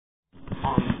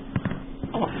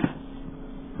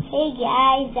Hey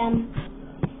guys, it's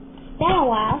been a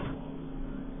while,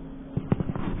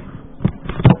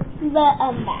 but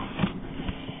I'm back.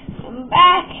 I'm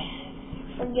back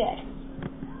for good.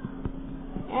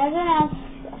 As announced,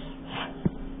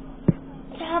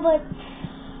 tablets,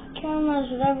 cameras,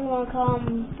 whatever you want to call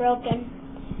them, broken.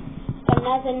 Got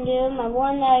nothing to do. My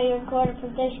one that I recorded for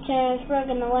this channel is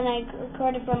broken. The one I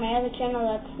recorded for my other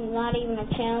channel, that's not even a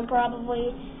channel,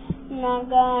 probably. Not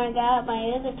gonna got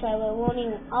my other tablet, won't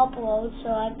even upload, so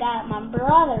I got my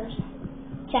brother's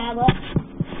tablet.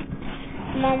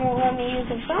 Mom won't let me use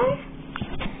the phone,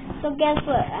 so guess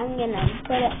what? I'm gonna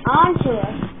put it onto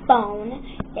her phone,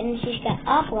 and she's gonna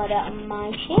upload it on my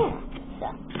channel. So,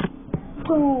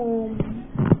 boom,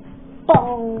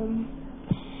 boom.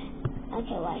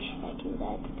 Okay, why should I do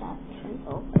that? The top is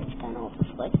over. It's been over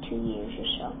for like 2 years or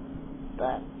so,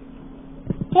 but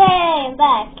hey, I'm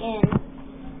back and.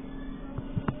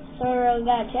 So I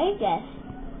gotta tell you guys,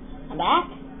 I'm back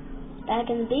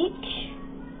in the beach.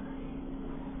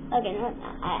 Okay, no,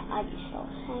 I just saw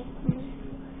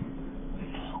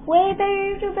way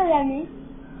better than me.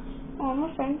 Oh, my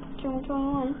friend,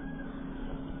 2021.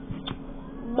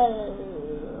 But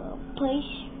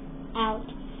peace out.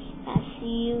 I'll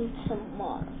see you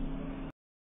tomorrow.